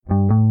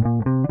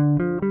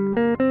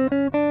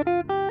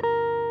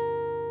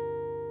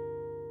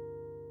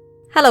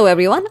Hello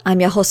everyone, I'm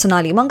your host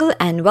Sonali Mangal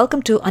and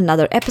welcome to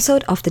another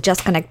episode of the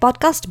Just Connect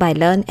podcast by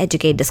Learn,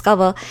 Educate,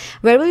 Discover,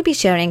 where we'll be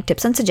sharing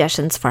tips and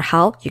suggestions for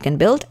how you can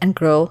build and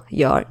grow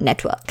your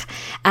network.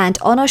 And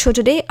on our show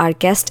today, our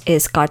guest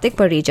is Karthik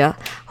Parija,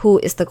 who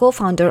is the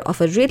co-founder of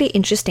a really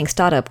interesting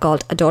startup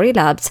called Adori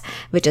Labs,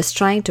 which is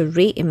trying to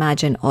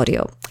reimagine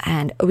audio.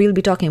 And we'll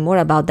be talking more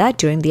about that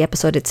during the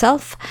episode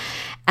itself.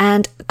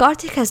 And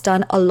Karthik has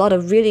done a lot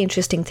of really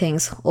interesting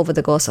things over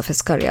the course of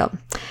his career.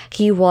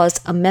 He was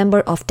a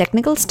member of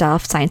Technical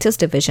Staff Sciences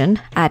Division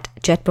at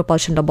Jet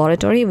Propulsion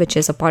Laboratory, which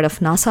is a part of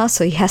NASA.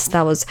 So yes,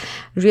 that was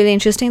really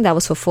interesting. That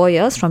was for 4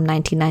 years, from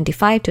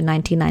 1995 to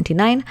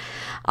 1999.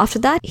 After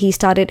that, he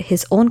started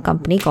his own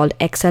company called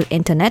Excel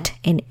Internet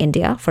in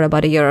India for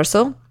about a year or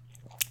so.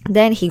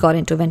 Then he got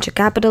into venture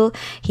capital.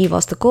 He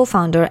was the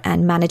co-founder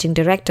and managing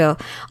director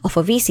of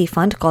a VC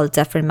fund called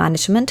Zephyr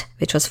Management,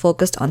 which was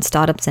focused on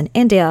startups in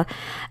India.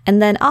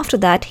 And then after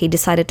that, he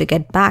decided to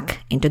get back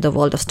into the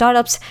world of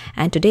startups.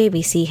 And today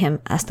we see him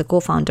as the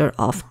co-founder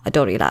of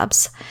Adori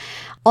Labs.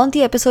 On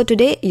the episode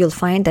today, you'll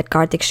find that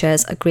Karthik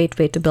shares a great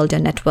way to build your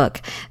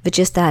network, which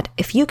is that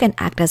if you can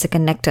act as a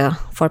connector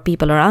for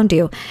people around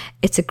you,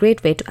 it's a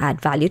great way to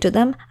add value to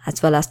them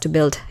as well as to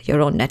build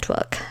your own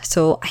network.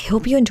 So I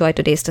hope you enjoyed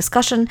today's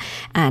discussion,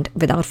 and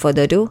without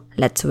further ado,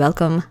 let's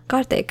welcome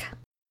Karthik.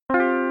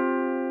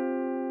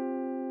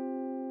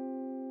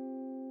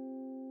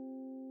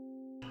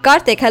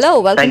 Karthik, hello,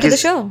 welcome to the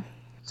show.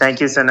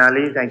 Thank you,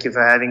 Sonali. Thank you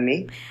for having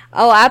me.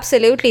 Oh,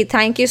 absolutely.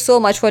 Thank you so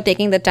much for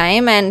taking the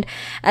time. And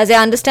as I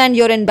understand,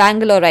 you're in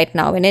Bangalore right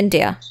now in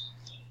India.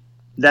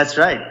 That's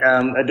right.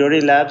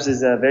 Adori Labs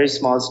is a very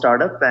small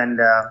startup,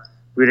 and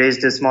we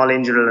raised a small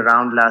angel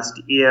round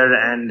last year.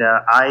 And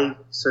I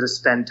sort of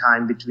spend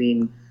time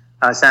between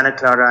Santa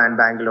Clara and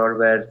Bangalore,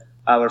 where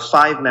our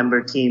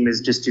 5-member team is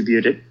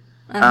distributed.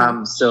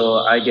 So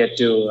I get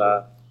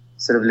to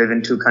sort of live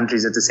in 2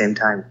 countries at the same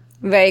time.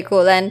 Very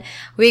cool. And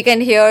we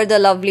can hear the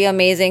lovely,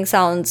 amazing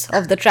sounds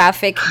of the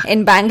traffic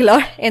in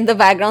Bangalore in the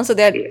background. So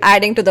they're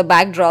adding to the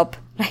backdrop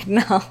right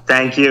now.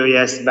 Thank you.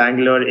 Yes,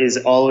 Bangalore is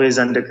always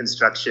under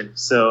construction.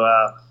 So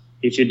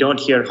if you don't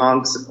hear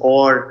honks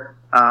or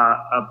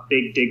a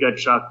big digger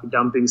truck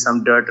dumping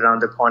some dirt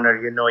around the corner,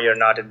 you know you're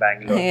not in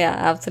Bangalore. Yeah,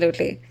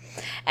 absolutely.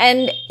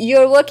 And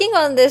you're working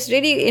on this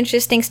really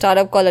interesting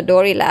startup called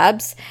Adori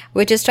Labs,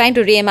 which is trying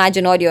to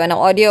reimagine audio. And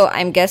audio,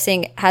 I'm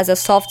guessing, has a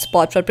soft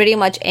spot for pretty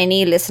much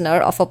any listener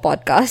of a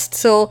podcast.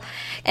 So,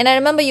 and I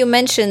remember you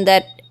mentioned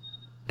that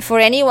for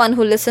anyone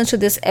who listens to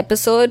this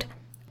episode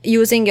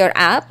using your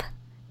app,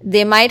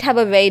 they might have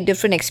a very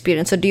different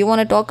experience. So do you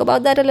want to talk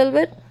about that a little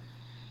bit?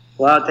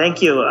 Well,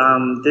 thank you.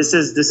 This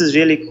is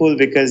really cool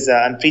because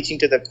I'm preaching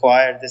to the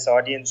choir. This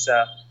audience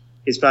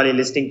is probably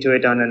listening to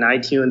it on an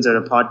iTunes or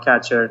a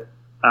podcatcher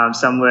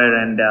somewhere.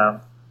 And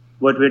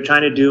what we're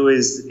trying to do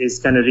is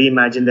kind of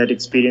reimagine that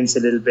experience a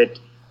little bit.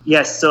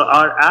 Yes, so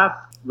our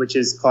app, which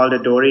is called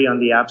Adori on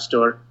the App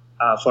Store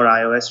for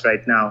iOS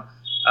right now,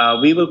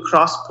 we will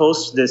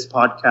cross-post this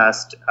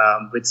podcast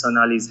with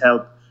Sonali's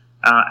help.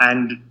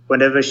 And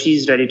whenever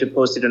she's ready to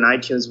post it on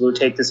iTunes, we'll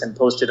take this and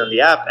post it on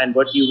the app. And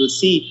what you will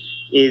see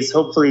is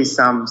hopefully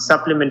some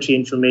supplementary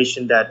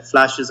information that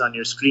flashes on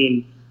your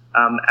screen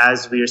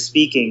as we are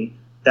speaking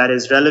that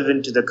is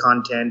relevant to the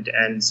content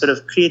and sort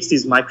of creates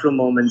these micro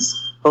moments,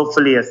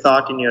 hopefully a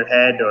thought in your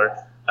head or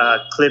a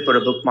clip or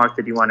a bookmark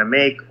that you want to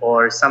make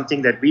or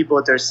something that we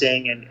both are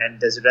saying and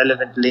there's a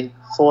relevant link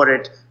for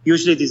it.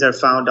 Usually these are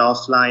found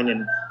offline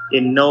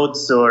in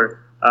notes or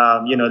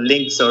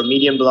links or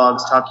Medium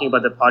blogs talking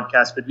about the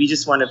podcast, but we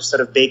just want to sort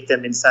of bake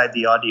them inside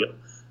the audio.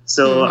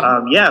 So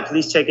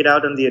please check it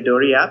out on the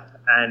Adori app,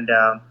 and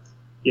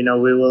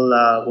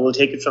we'll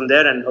take it from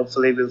there, and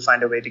hopefully we'll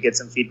find a way to get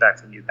some feedback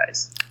from you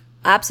guys.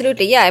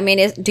 Absolutely. Yeah. I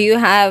mean, do you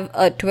have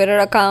a Twitter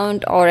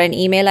account or an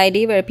email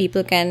ID where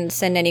people can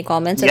send any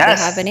comments if they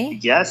have any?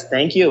 Yes,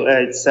 thank you.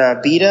 It's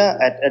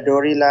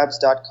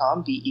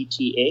beta@adorilabs.com,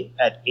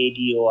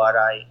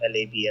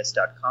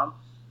 BETA@ADORILABS.com.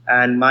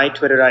 And my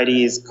Twitter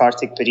ID is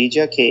Karthik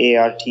Parija,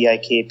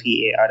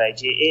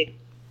 KartikParija,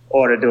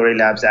 or Adori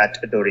Labs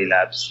 @Adori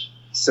Labs.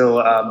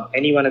 So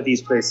any one of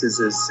these places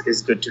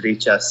is good to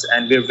reach us.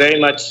 And we're very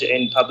much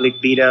in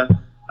public beta.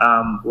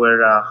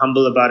 We're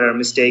humble about our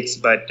mistakes,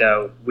 but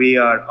we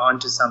are on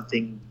to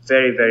something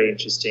very, very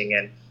interesting.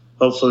 And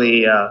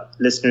hopefully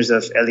listeners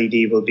of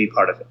LED will be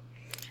part of it.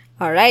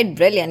 All right,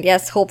 brilliant.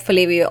 Yes,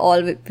 hopefully we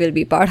all will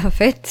be part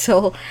of it.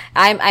 So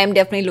I'm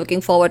definitely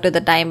looking forward to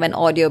the time when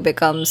audio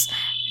becomes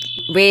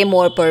way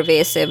more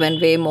pervasive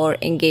and way more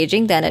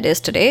engaging than it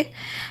is today.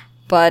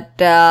 But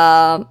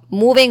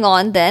moving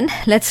on then,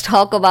 let's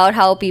talk about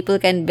how people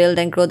can build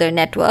and grow their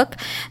network.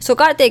 So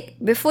Karthik,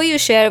 before you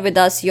share with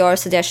us your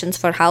suggestions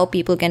for how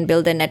people can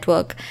build their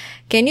network,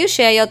 can you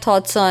share your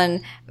thoughts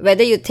on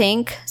whether you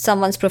think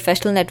someone's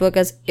professional network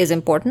is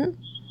important?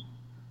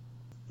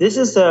 This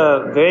is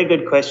a very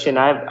good question.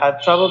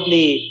 I've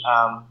probably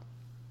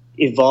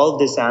evolved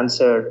this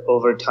answer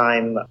over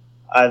time.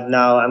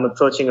 I'm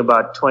approaching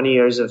about 20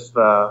 years of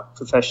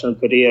professional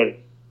career.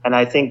 And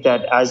I think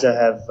that as I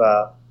have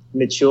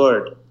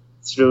matured,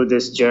 through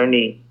this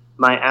journey,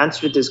 my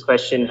answer to this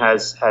question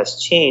has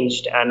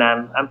changed, and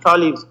I'm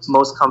probably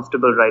most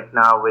comfortable right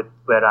now with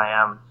where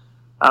I am.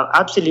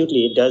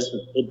 Absolutely,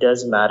 it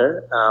does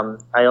matter.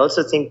 I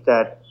also think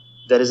that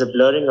there is a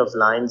blurring of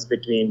lines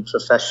between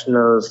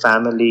professional,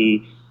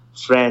 family,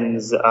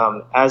 friends.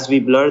 As we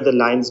blur the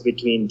lines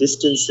between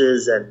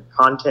distances and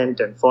content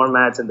and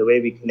formats and the way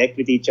we connect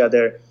with each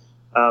other,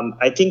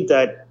 I think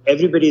that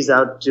everybody's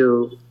out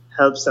to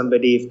help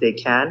somebody if they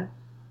can.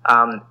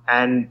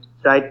 And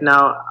right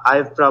now,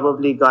 I've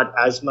probably got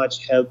as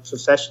much help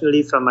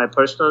professionally from my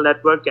personal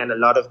network and a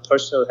lot of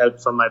personal help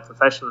from my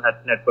professional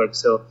network.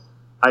 So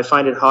I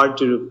find it hard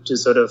to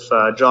sort of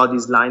draw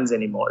these lines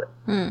anymore.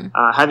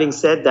 Having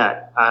said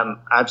that,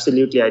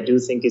 absolutely, I do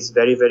think it's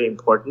very, very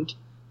important.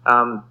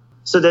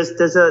 So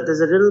there's a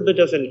little bit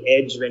of an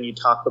edge when you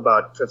talk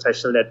about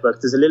professional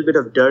networks. There's a little bit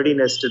of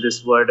dirtiness to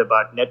this word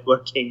about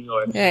networking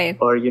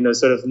or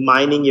sort of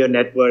mining your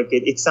network.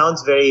 It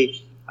sounds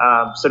very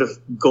sort of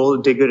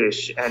gold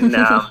diggerish, and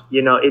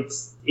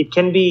it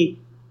can be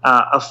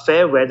a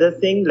fair weather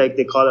thing, like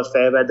they call a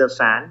fair weather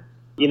fan.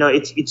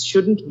 It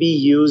shouldn't be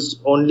used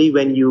only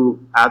when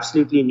you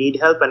absolutely need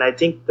help. And I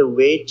think the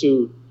way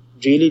to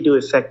really do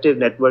effective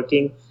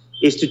networking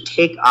is to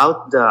take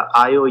out the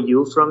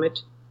IOU from it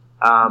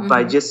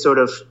by just sort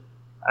of,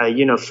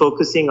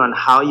 focusing on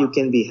how you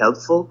can be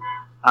helpful.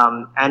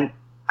 And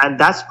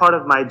that's part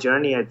of my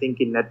journey, I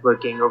think, in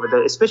networking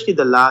especially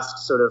the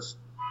last sort of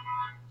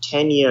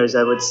 10 years,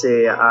 I would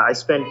say. I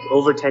spent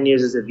over 10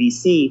 years as a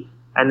VC.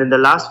 And in the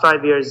last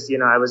 5 years,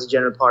 I was a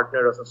general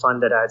partner of a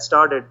fund that I had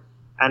started.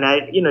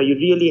 And you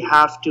really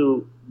have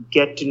to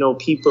get to know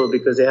people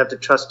because they have to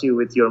trust you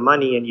with your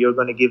money, and you're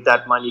going to give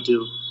that money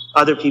to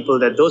other people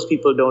that those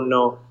people don't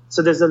know.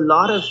 So there's a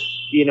lot of,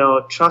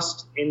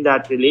 trust in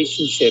that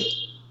relationship.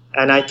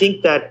 And I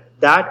think that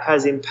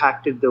has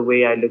impacted the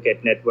way I look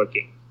at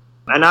networking.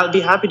 And I'll be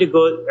happy to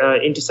go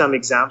into some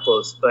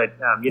examples, but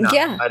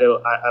Yeah.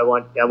 I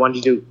want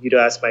you to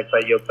ask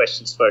your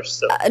questions first.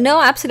 So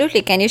No,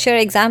 absolutely. Can you share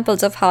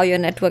examples of how your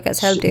network has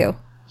helped you?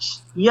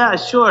 Yeah,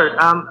 sure.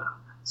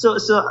 So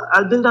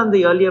I'll build on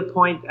the earlier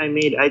point I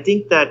made. I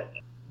think that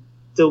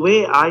the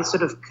way I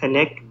sort of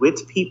connect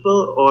with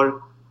people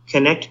or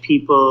connect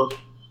people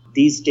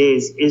these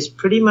days is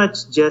pretty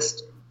much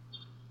just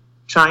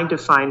trying to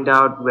find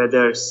out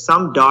whether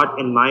some dot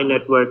in my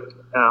network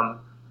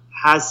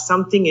has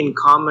something in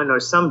common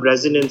or some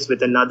resonance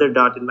with another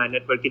dot in my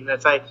network. And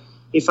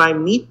if I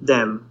meet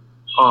them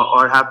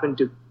or happen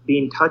to be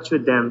in touch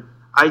with them,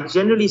 I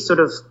generally sort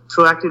of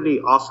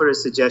proactively offer a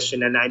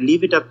suggestion, and I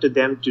leave it up to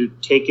them to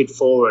take it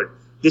forward.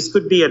 This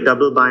could be a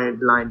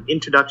double-blind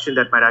introduction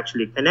that might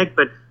actually connect,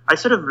 but I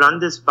sort of run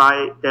this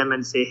by them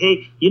and say,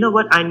 hey, you know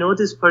what? I know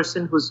this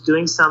person who's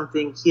doing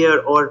something here,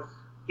 or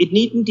it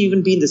needn't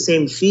even be in the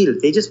same field.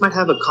 They just might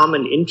have a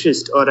common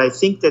interest, or I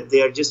think that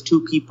they are just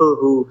two people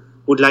who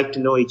would like to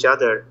know each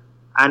other.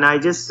 And I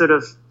just sort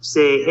of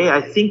say, hey,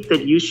 I think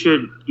that you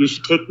should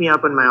take me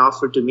up on my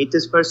offer to meet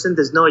this person.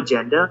 There's no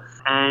agenda,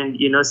 and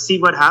see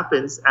what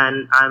happens.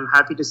 And I'm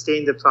happy to stay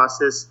in the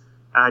process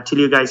till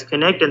you guys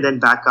connect, and then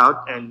back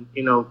out. And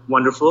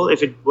wonderful.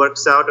 If it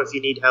works out, or if you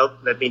need help,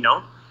 let me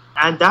know.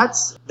 And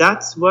that's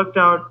worked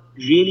out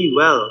really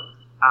well.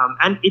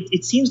 And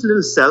it seems a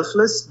little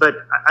selfless, but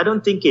I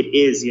don't think it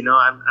is.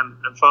 I'm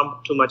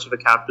far too much of a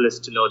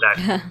capitalist to know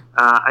that.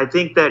 I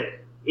think that.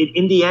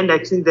 In the end, I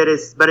think there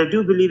is, but I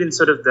do believe in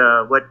sort of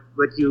what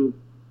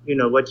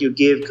you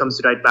give comes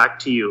right back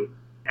to you.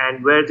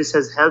 And where this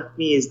has helped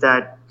me is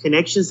that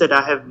connections that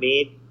I have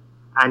made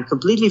and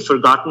completely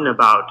forgotten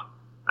about,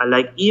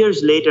 like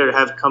years later,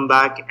 have come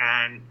back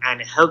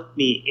and helped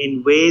me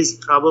in ways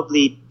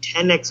probably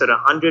 10x or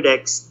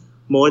 100x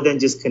more than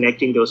just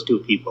connecting those two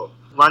people.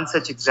 One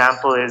such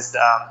example is,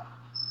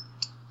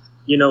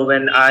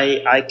 when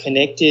I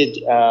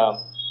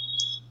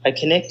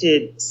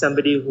connected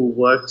somebody who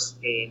works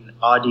in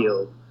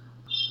audio,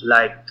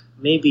 like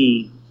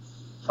maybe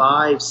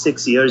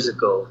 5-6 years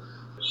ago,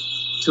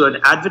 to an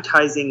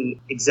advertising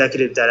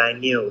executive that I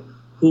knew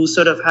who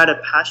sort of had a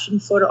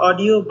passion for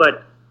audio,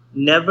 but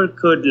never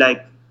could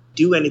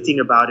do anything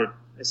about it.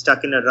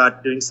 Stuck in a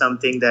rut doing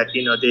something that,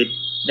 they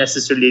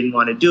necessarily didn't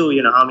want to do.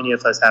 How many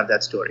of us have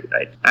that story,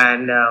 right?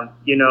 And,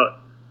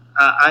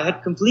 I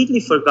had completely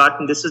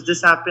forgotten.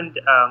 This happened,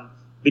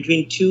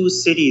 between two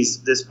cities.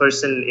 This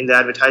person in the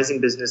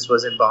advertising business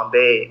was in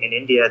Bombay, in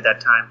India at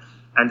that time,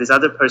 and this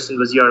other person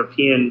was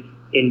European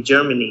in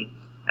Germany.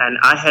 And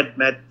I had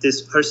met this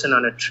person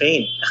on a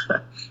train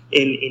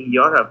in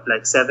Europe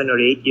 7 or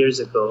 8 years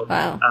ago.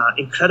 Wow.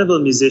 Incredible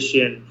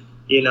musician,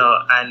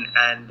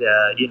 and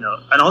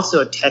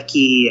also a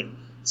techie, and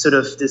sort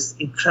of this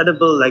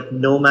incredible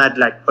nomad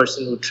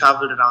person who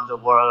traveled around the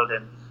world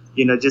and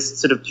just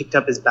sort of picked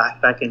up his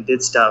backpack and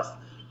did stuff.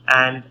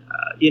 And,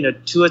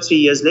 2 or 3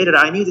 years later,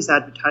 I knew this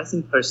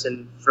advertising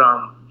person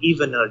from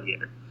even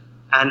earlier.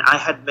 And I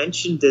had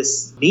mentioned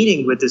this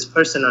meeting with this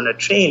person on a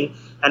train.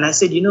 And I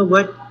said, you know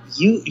what?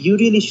 You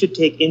really should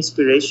take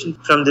inspiration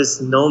from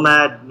this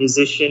nomad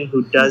musician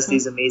who does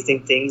these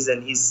amazing things.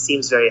 And he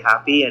seems very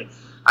happy. And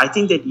I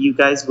think that you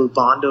guys will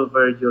bond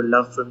over your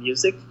love for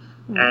music,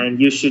 and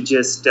you should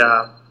just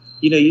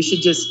you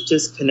should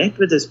just connect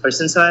with this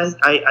person. So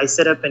I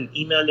set up an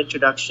email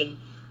introduction.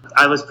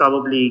 I was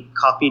probably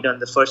copied on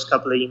the first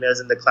couple of emails,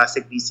 and the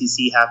classic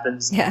VCC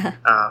happens. Yeah.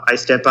 I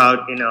step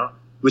out,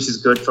 which is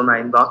good for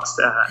my inbox,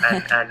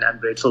 and I'm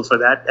grateful for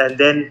that. And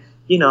then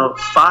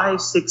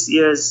 5-6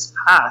 years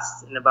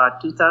passed. In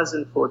about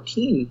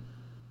 2014,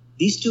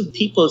 these two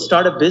people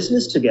start a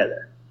business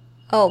together.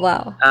 Oh,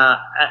 wow.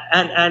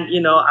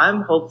 And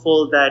I'm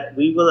hopeful that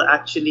we will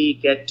actually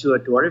get to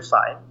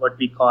adorify what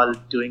we call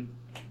doing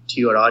to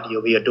your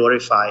audio. We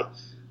adorify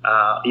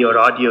your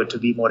audio to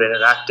be more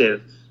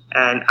interactive.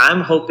 And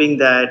I'm hoping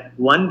that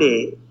one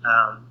day,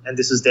 and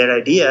this is their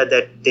idea,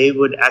 that they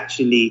would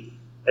actually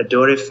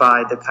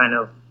adorify the kind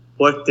of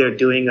work they're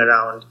doing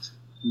around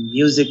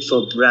music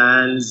for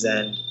brands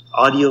and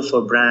audio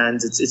for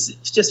brands.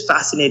 It's just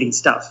fascinating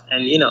stuff.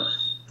 And,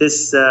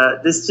 this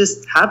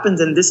just happens.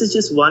 And this is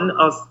just one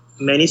of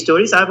many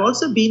stories. I've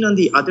also been on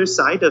the other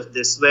side of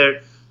this,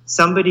 where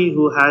somebody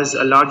who has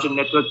a larger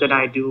network than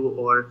I do,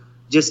 or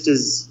just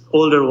is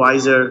older,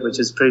 wiser, which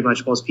is pretty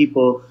much most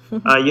people,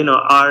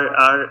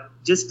 are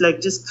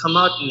just come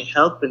out and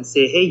help and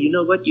say, hey, you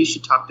know what, you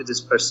should talk to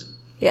this person.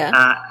 Yeah.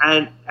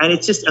 And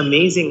it's just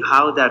amazing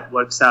how that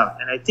works out.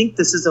 And I think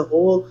this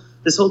whole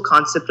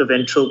concept of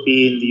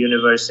entropy in the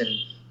universe and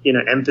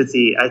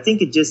empathy, I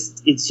think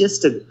it's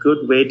just a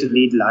good way to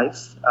lead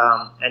life.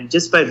 And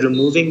just by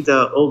removing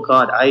the, oh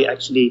God, I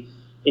actually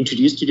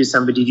introduced you to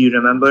somebody, do you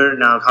remember?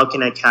 Now how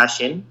can I cash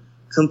in?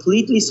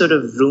 Completely sort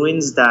of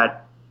ruins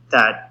that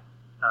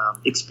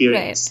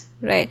experience.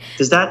 Right.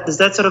 Does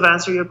that sort of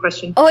answer your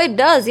question? Oh, it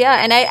does,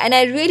 yeah. And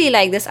I really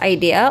like this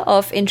idea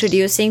of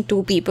introducing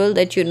two people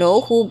that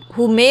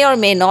who may or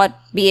may not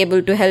be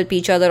able to help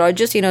each other, or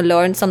just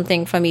learn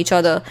something from each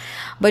other,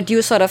 but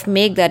you sort of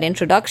make that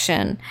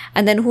introduction,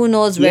 and then who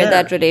knows where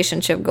that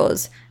relationship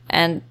goes.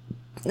 And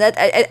that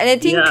I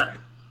think. Yeah.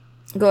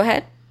 Go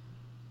ahead.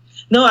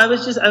 No, I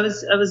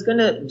was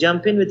gonna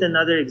jump in with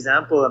another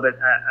example of it.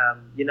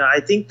 I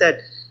think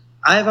that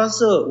I've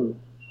also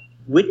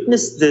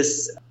witnessed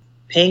this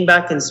paying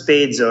back in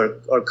spades,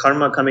 or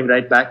karma coming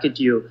right back at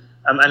you.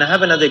 And I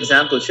have another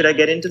example. Should I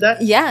get into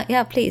that?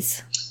 Yeah,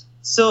 please.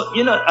 So,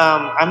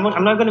 I'm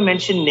not going to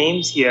mention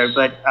names here,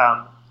 but,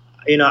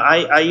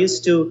 I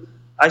used to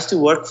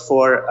work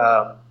for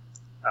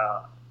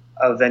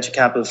a venture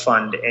capital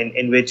fund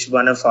in which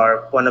one of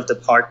the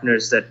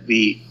partners that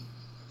we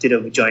did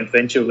a joint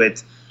venture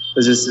with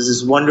was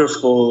this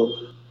wonderful,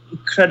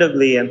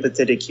 incredibly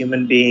empathetic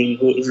human being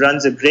who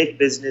runs a great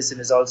business and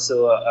is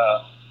also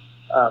a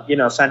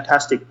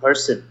fantastic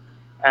person.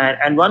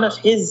 And one of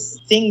his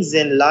things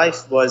in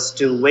life was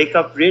to wake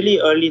up really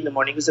early in the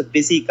morning. He was a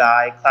busy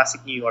guy,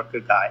 classic New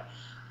Yorker guy.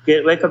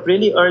 Wake up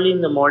really early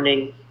in the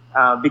morning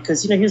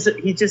because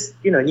he just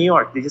New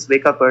York. They just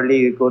wake up early,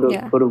 you go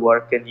to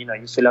work, and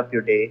you fill up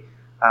your day.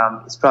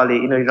 It's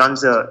probably he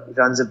runs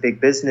a big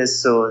business,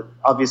 so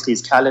obviously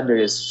his calendar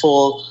is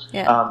full.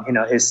 Yeah.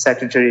 His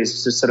secretary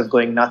is just sort of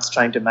going nuts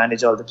trying to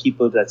manage all the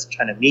people that's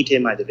trying to meet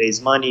him, either raise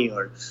money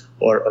or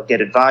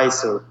get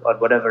advice or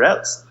whatever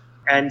else.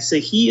 And so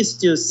he used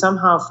to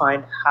somehow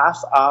find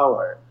half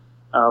hour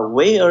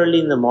way early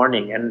in the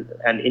morning, and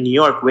in New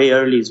York, way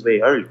early is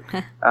way early,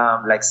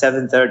 like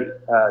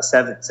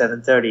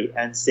 7:30,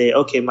 and say,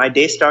 okay, my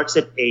day starts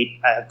at 8.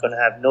 I'm going to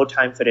have no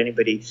time for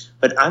anybody,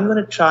 but I'm going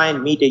to try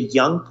and meet a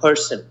young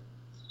person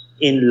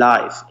in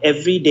life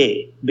every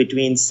day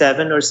between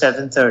 7 or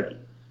 7:30,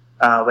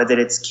 whether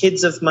it's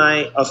kids of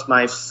my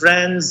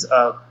friends,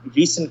 a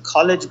recent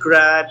college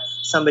grad,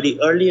 somebody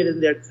earlier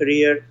in their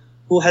career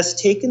who has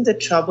taken the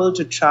trouble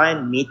to try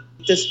and meet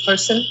this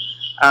person.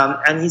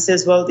 And he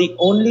says, well,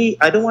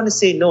 I don't want to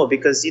say no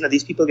because,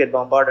 these people get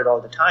bombarded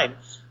all the time.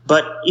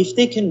 But if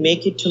they can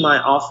make it to my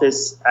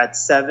office at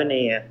 7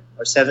 a.m.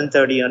 or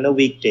 7:30 on a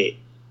weekday,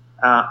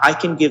 I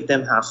can give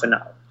them half an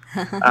hour.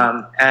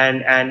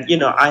 And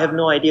I have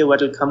no idea what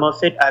will come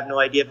of it. I have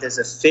no idea if there's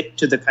a fit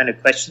to the kind of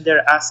question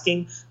they're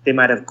asking. They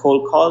might have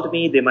cold called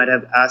me. They might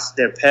have asked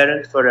their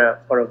parent for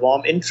a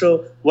warm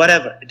intro,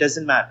 whatever. It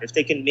doesn't matter. If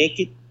they can make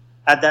it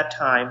at that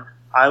time,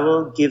 I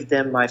will give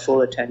them my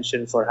full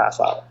attention for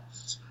half hour.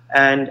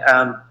 And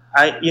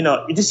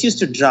this used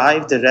to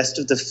drive the rest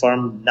of the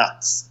firm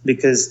nuts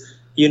because,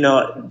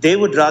 they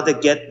would rather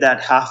get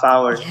that half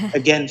hour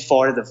again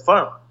for the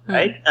firm,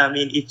 right? I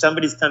mean, if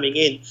somebody's coming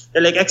in,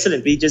 they're like,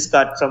 excellent, we just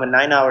got from a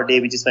 9-hour day,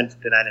 we just went to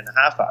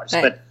 9.5 hours.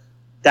 Right. But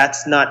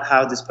that's not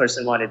how this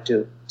person wanted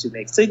to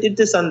make. So he did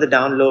this on the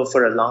down low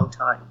for a long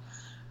time.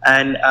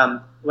 And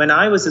when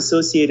I was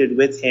associated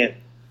with him,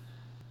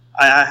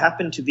 I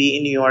happened to be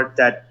in New York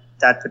that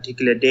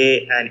particular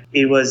day, and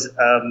it was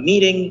a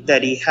meeting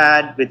that he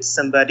had with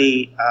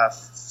somebody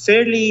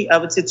fairly, I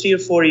would say 3 or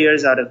 4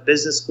 years out of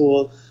business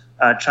school,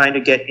 trying to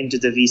get into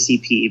the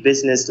VCPE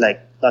business like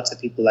lots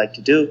of people like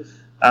to do.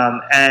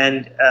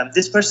 And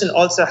this person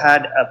also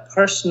had a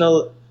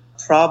personal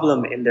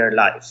problem in their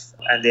life,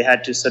 and they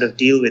had to sort of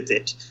deal with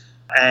it.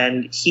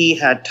 And he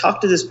had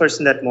talked to this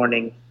person that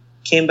morning,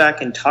 came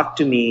back and talked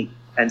to me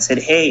and said,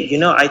 hey,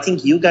 I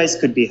think you guys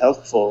could be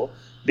helpful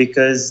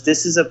because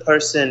this is a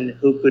person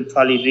who could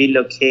probably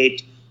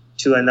relocate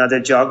to another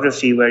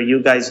geography where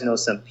you guys know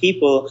some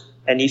people.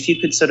 And if you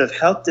could sort of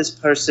help this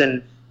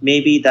person,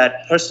 maybe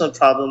that personal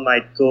problem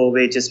might go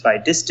away just by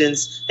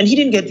distance. And he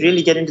didn't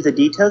really get into the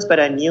details, but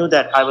I knew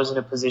that I was in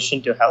a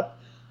position to help.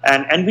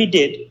 And we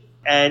did.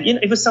 And,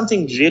 it was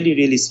something really,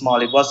 really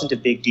small. It wasn't a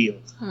big deal.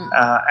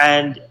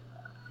 And,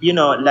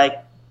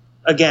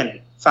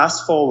 again,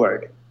 fast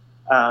forward,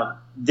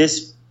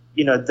 this,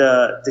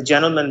 the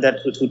gentleman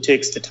who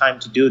takes the time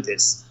to do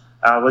this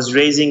was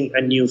raising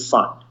a new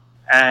fund.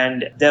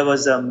 And there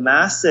was a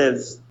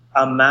massive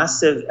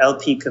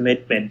LP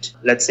commitment,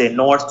 let's say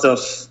north of,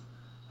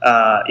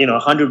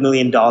 $100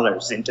 million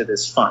into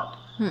this fund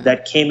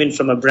that came in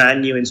from a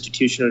brand new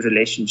institutional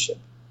relationship.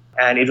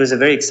 And it was a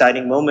very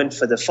exciting moment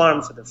for the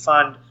firm, for the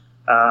fund.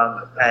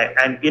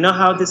 And you know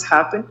how this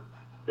happened?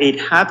 It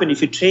happened,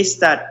 if you trace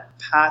that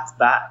path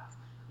back,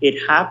 it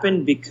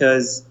happened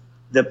because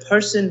the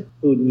person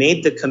who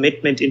made the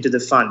commitment into the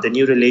fund, the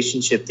new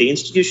relationship, the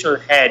institutional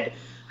head,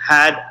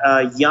 had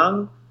a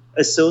young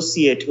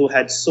associate who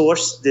had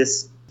sourced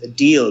this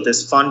deal,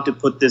 this fund to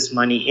put this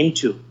money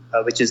into,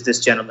 which is this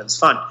gentleman's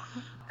fund,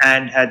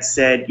 and had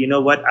said, you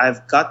know what,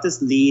 I've got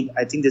this lead.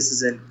 I think this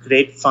is a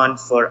great fund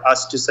for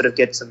us to sort of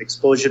get some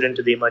exposure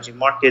into the emerging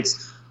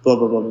markets, blah,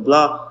 blah, blah, blah,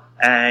 blah.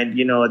 And,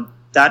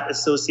 that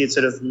associate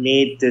sort of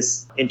made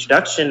this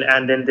introduction,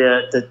 and then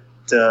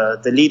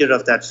the leader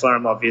of that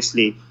firm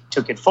obviously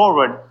took it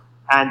forward.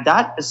 And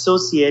that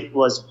associate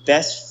was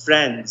best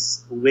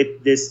friends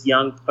with this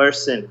young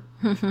person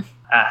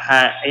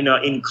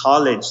in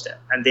college,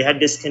 and they had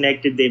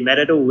disconnected. They met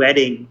at a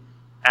wedding,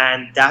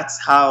 and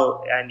that's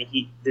how. And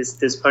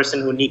this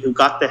person who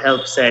got the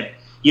help said,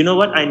 you know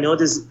what? I know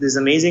this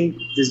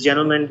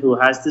gentleman who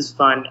has this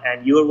fund,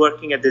 and you are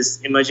working at this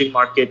emerging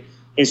market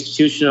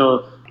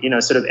institutional,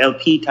 sort of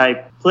LP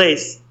type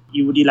place.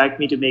 Would you like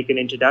me to make an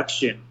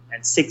introduction?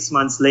 And 6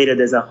 months later,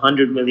 there's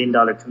 $100 million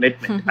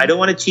commitment. I don't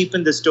want to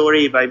cheapen the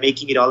story by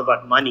making it all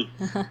about money.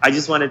 I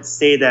just wanted to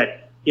say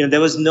that, there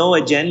was no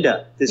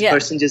agenda. This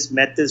person just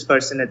met this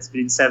person at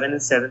between 7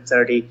 and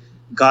 7:30,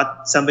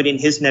 got somebody in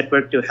his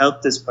network to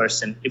help this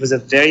person. It was a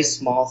very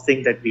small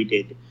thing that we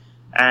did.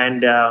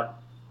 And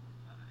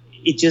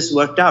it just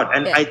worked out.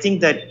 And I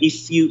think that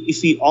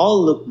if we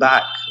all look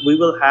back, we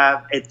will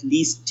have at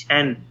least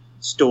 10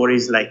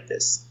 stories like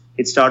this.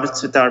 It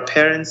starts with our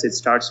parents. It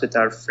starts with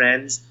our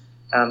friends.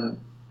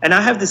 And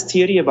I have this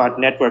theory about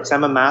networks.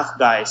 I'm a math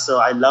guy, so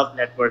I love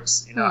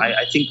networks.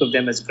 I think of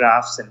them as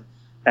graphs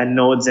and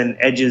nodes and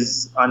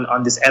edges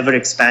on this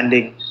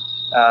ever-expanding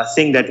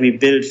thing that we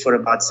built for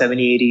about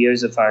 70, 80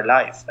 years of our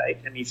life, right?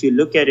 And if you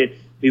look at it,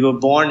 we were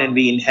born and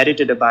we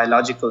inherited a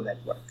biological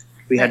network.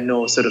 We had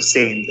no sort of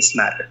say in this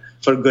matter,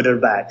 for good or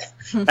bad.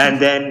 And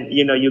then,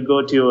 you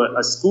go to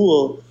a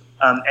school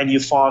and you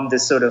form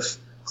this sort of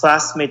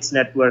classmates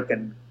network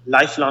and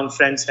lifelong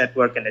friends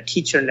network and a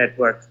teacher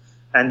network.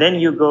 And then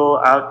you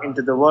go out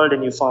into the world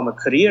and you form a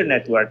career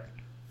network.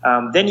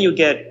 Then you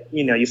get,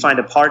 you find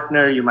a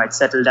partner, you might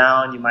settle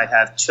down, you might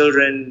have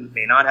children,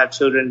 may not have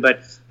children, but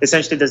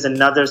essentially there's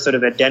another sort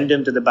of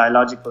addendum to the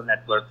biological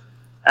network.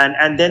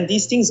 And then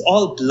these things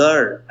all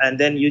blur. And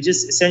then you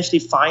just essentially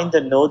find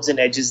the nodes and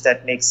edges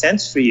that make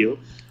sense for you.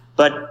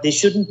 But they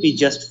shouldn't be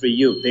just for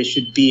you. They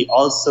should be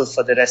also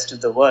for the rest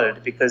of the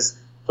world, because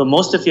for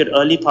most of your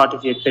early part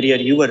of your career,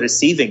 you were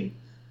receiving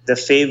the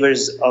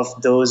favors of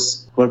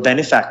those who are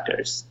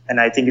benefactors.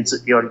 And I think it's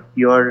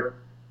your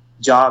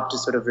job to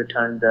sort of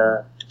return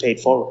to pay it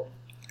forward.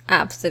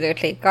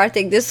 Absolutely.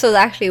 Karthik, this was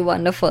actually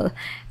wonderful,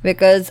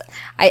 because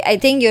I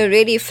think you're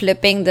really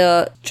flipping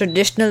the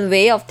traditional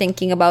way of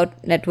thinking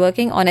about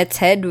networking on its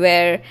head,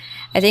 where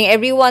I think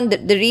everyone,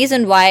 the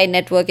reason why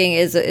networking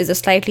is a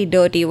slightly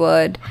dirty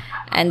word,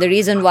 and the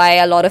reason why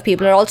a lot of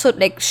people are also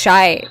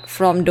shy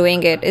from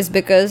doing it, is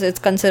because it's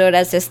considered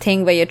as this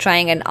thing where you're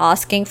trying and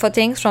asking for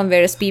things from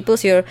various people.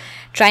 So you're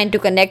trying to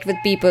connect with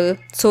people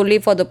solely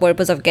for the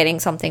purpose of getting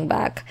something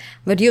back.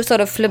 But you sort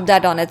of flip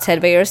that on its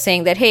head, where you're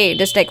saying that, hey,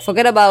 just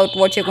forget about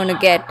what you're going to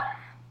get.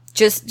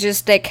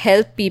 Just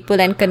help people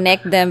and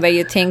connect them where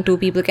you think two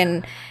people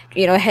can,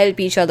 help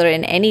each other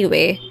in any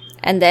way.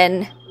 And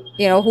then,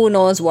 who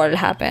knows what will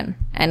happen.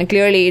 And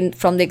clearly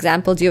from the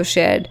examples you've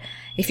shared,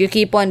 if you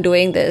keep on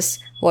doing this,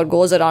 what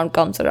goes around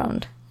comes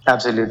around.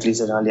 Absolutely,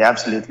 Sonali,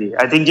 absolutely.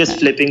 I think just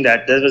flipping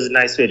that was a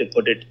nice way to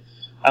put it.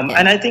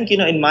 And I think,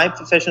 in my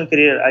professional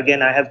career,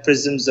 again, I have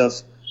prisms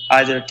of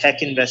either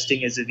tech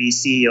investing as a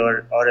VC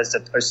or as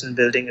a person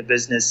building a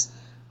business.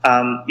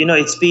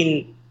 It's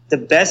been the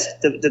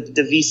best,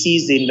 the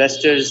VCs, the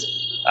investors,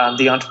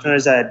 the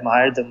entrepreneurs I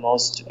admire the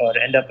most, or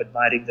end up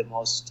admiring the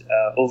most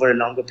over a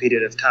longer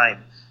period of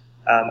time,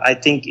 I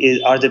think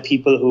are the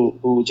people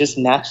who just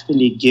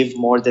naturally give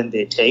more than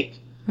they take.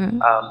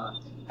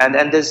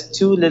 And there's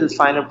two little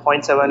finer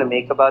points I want to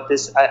make about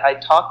this. I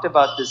talked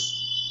about this,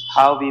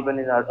 how we, even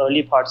in our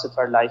early parts of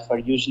our life, are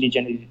usually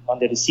generally on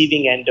the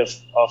receiving end of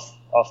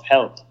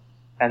help,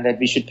 and that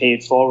we should pay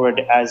it forward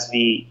as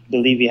we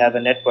believe we have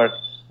a network.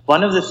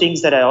 one of the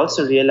things that I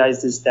also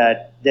realized is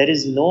that there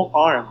is no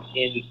harm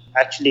in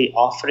actually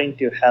offering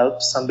to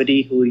help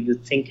somebody who you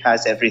think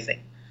has everything.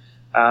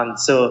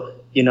 So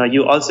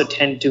you also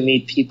tend to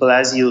meet people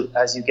as you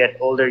get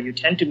older. You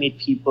tend to meet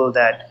people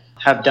that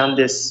have done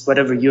this,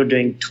 whatever you're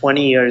doing,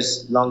 20 years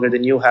longer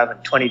than you have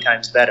and 20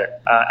 times better.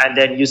 And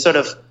then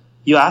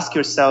you ask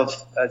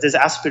yourself, there's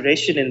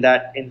aspiration in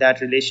that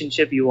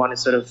relationship. You want to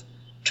sort of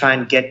try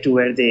and get to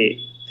where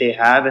they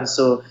have. And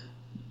so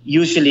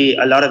usually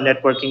a lot of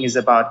networking is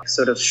about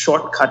sort of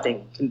shortcutting.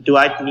 Do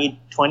I need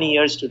 20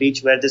 years to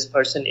reach where this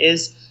person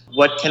is?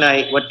 What can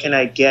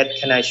I get?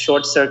 Can I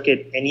short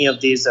circuit any of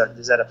these? Or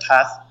is that a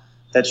path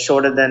that's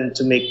shorter than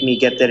to make me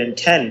get there in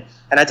 10?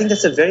 And I think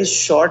that's a very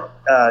short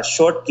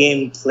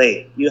game play.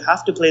 You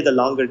have to play the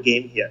longer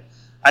game here.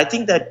 I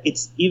think that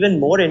it's even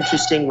more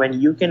interesting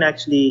when you can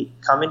actually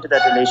come into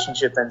that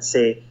relationship and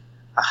say,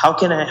 how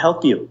can I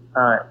help you?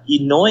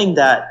 Knowing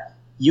that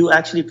you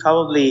actually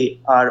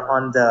probably are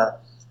on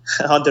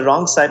the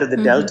wrong side of the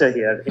delta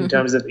here in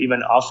terms of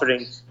even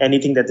offering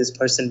anything that this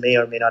person may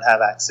or may not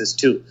have access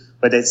to,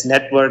 whether it's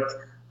network,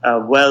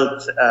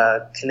 wealth,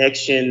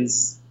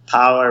 connections,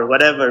 power,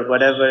 whatever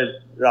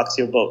rocks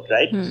your boat,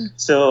 right?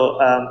 So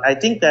I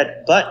think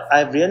that, but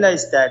I've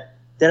realized that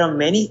there are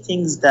many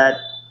things that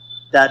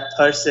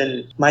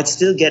person might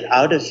still get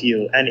out of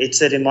you, and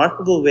it's a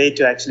remarkable way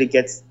to actually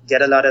get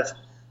a lot of,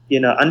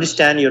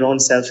 understand your own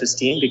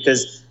self-esteem,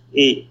 because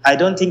I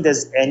don't think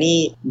there's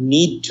any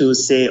need to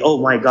say, oh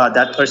my God,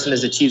 that person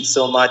has achieved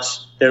so much,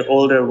 they're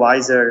older,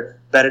 wiser,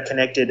 better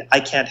connected, I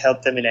can't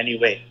help them in any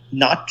way.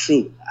 Not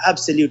true.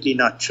 Absolutely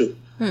not true.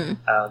 And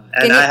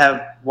I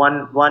have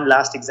one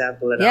last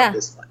example around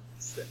this one.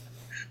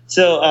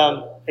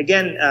 So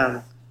again,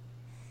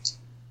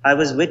 I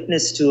was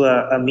witness to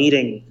a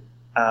meeting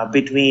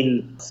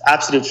between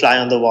absolute fly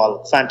on the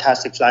wall,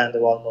 fantastic fly on the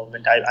wall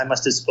moment. I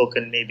must have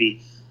spoken maybe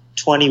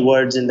 20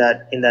 words in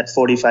that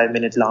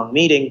 45-minute long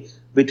meeting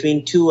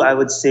between two, I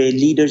would say,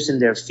 leaders in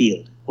their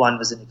field. One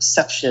was an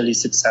exceptionally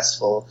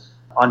successful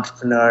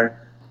entrepreneur,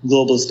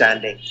 global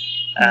standing,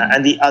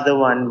 and the other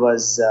one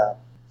was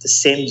the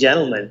same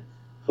gentleman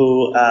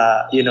who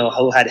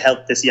had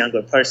helped this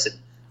younger person,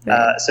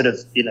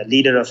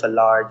 leader of a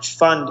large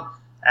fund,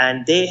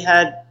 and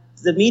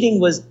the meeting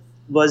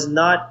was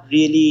not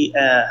really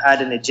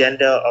had an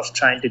agenda of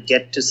trying to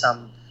get to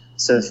some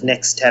sort of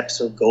next steps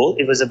or goal.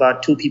 It was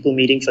about two people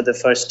meeting for the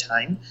first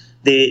time.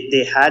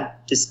 They had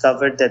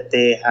discovered that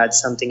they had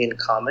something in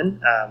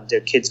common. Their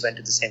kids went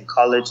to the same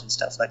college and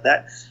stuff like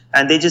that.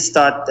 And they just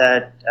thought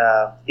that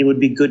it would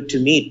be good to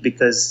meet,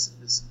 because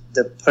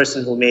the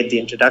person who made the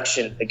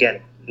introduction,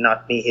 again,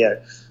 not me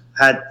here,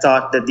 had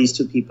thought that these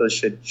two people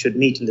should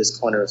meet in this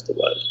corner of the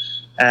world.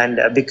 And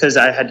because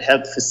I had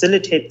helped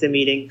facilitate the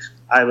meeting,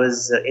 I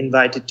was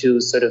invited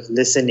to sort of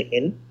listen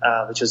in,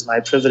 which was my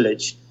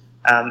privilege.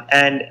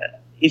 And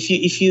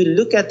if you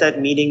look at that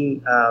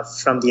meeting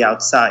from the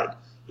outside,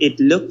 it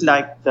looked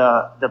like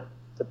the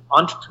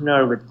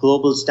entrepreneur with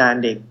global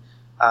standing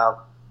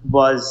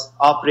was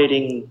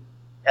operating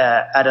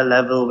at a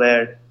level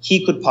where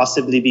he could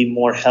possibly be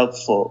more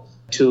helpful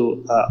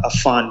to a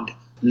fund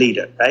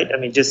leader, right? I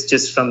mean,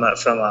 just from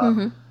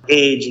a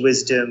age,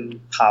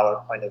 wisdom,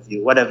 power point of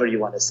view, whatever you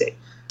want to say.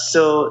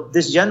 So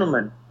this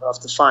gentleman of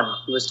the fund,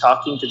 he was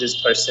talking to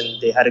this person.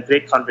 They had a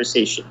great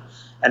conversation,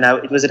 and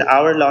it was an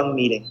hour-long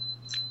meeting.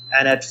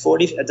 And at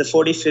the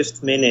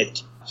 45th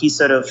minute, he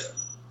sort of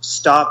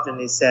stopped and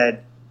he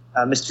said,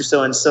 "Mr.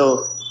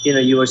 So-and-so,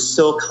 you were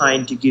so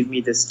kind to give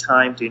me this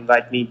time to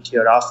invite me to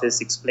your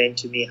office, explain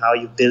to me how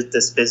you built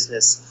this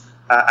business.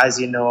 As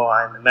you know,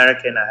 I'm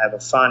American. I have a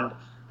fund.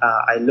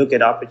 I look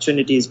at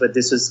opportunities, but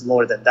this was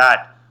more than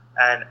that.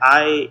 And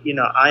I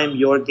am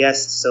your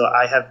guest, so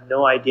I have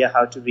no idea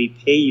how to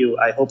repay you.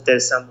 I hope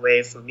there's some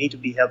way for me to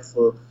be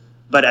helpful.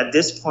 But at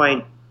this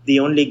point, the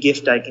only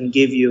gift I can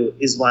give you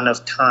is one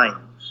of time,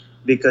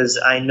 because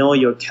I know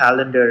your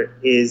calendar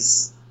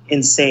is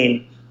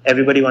insane.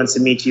 Everybody wants to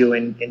meet you.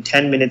 In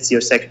 10 minutes,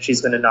 your secretary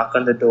is going to knock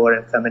on the door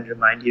and come and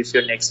remind you of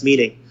your next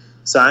meeting.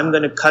 So I'm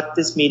going to cut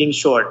this meeting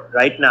short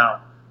right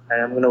now.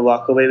 And I'm going to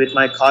walk away with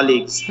my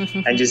colleagues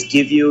and just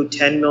give you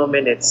 10 more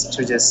minutes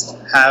to just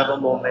have a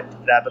moment,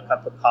 grab a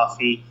cup of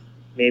coffee,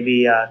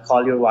 maybe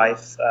call your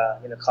wife,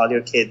 call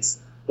your kids,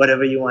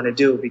 whatever you want to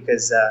do,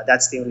 because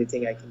that's the only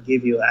thing I can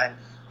give you." And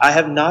I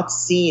have not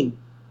seen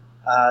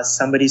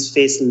somebody's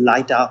face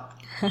light up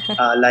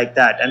like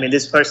that. I mean,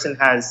 this person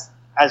has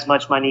as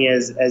much money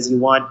as you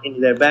want in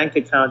their bank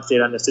account.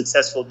 They're on a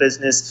successful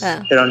business.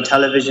 Yeah. They're on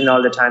television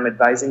all the time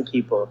advising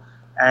people.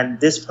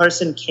 And this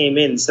person came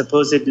in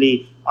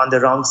supposedly on the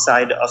wrong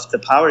side of the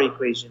power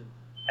equation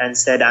and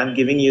said, "I'm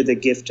giving you the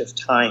gift of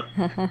time."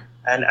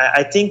 And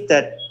I think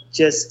that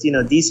just,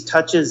 these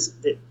touches,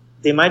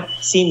 they might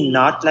seem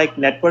not like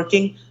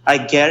networking. I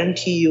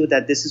guarantee you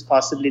that this is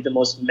possibly the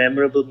most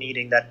memorable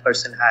meeting that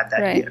person had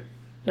that year.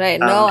 Right.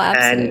 No,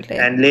 absolutely.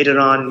 And later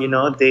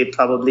on, they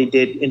probably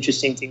did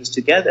interesting things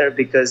together,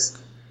 because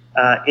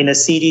in a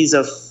series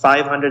of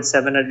 500,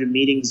 700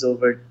 meetings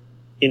over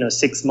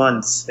 6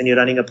 months, when you're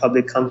running a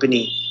public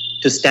company,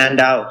 to stand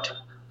out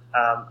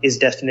is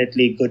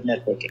definitely good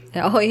networking.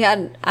 Oh,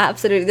 yeah,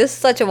 absolutely. This is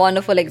such a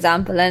wonderful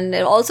example. And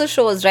it also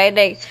shows, right?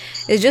 Like,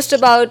 it's just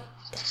about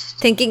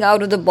thinking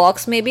out of the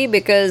box, maybe,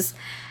 because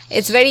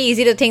it's very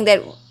easy to think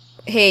that,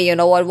 hey, you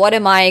know what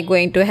am I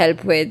going to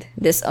help with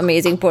this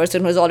amazing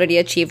person who's already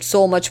achieved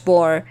so much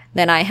more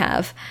than I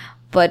have?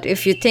 But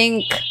if you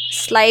think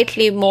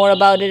slightly more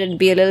about it and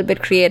be a little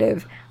bit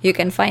creative, you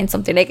can find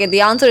something. Like,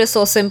 the answer is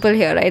so simple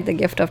here, right? The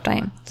gift of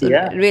time. So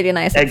really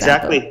nice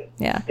example. Exactly.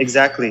 Yeah.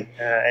 Exactly.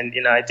 And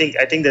I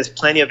think there's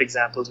plenty of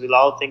examples. We'll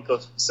all think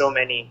of so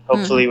many,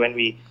 hopefully, when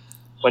we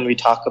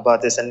talk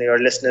about this, and your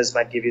listeners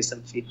might give you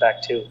some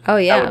feedback too. Oh,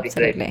 yeah,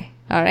 absolutely.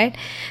 All right.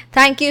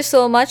 Thank you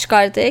so much,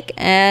 Karthik,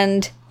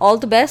 and all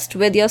the best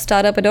with your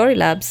startup, Adori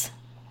Labs.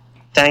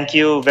 Thank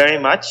you very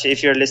much.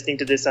 If you're listening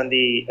to this on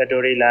the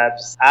Adori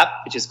Labs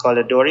app, which is called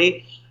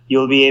Adori,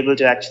 you'll be able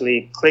to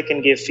actually click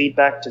and give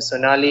feedback to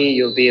Sonali.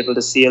 You'll be able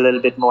to see a little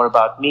bit more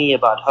about me,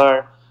 about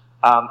her,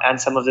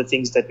 and some of the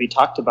things that we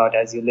talked about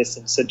as you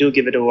listen. So do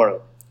give it a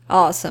whirl.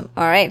 Awesome.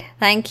 All right.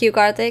 Thank you,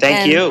 Karthik.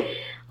 Thank you.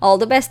 All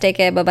the best. Take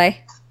care. Bye-bye.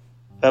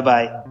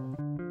 Bye-bye.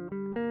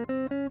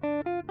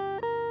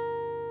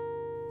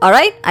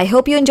 Alright, I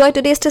hope you enjoyed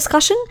today's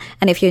discussion,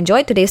 and if you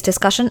enjoyed today's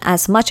discussion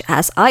as much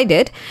as I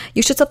did,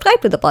 you should subscribe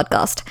to the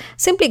podcast.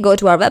 Simply go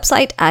to our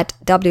website at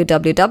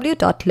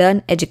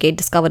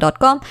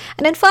www.learneducatediscover.com,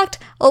 and in fact,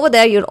 over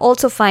there you'll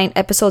also find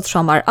episodes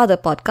from our other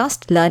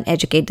podcast, Learn,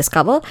 Educate,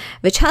 Discover,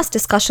 which has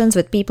discussions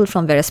with people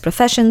from various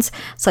professions,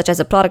 such as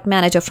a product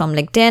manager from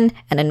LinkedIn,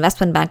 an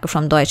investment banker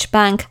from Deutsche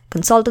Bank,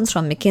 consultants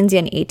from McKinsey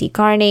and A.T.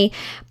 Kearney,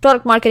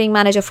 product marketing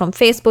manager from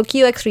Facebook,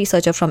 UX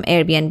researcher from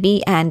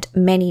Airbnb, and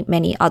many,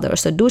 many others.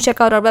 So do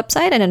check out our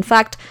website, and in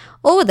fact,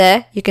 over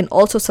there you can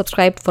also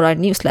subscribe for our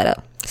newsletter.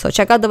 So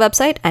check out the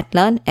website at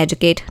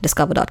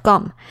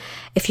learneducatediscover.com.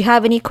 If you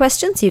have any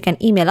questions, you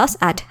can email us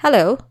at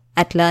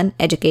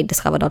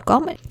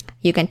hello@learneducatediscover.com.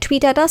 You can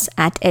tweet at us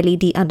at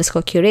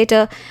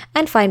LED_curator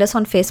and find us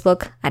on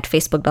Facebook at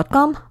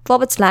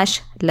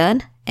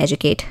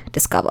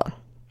facebook.com/learneducatediscover.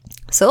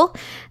 So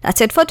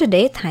that's it for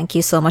today. Thank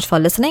you so much for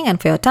listening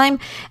and for your time.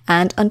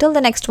 And until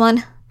the next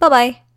one, bye-bye.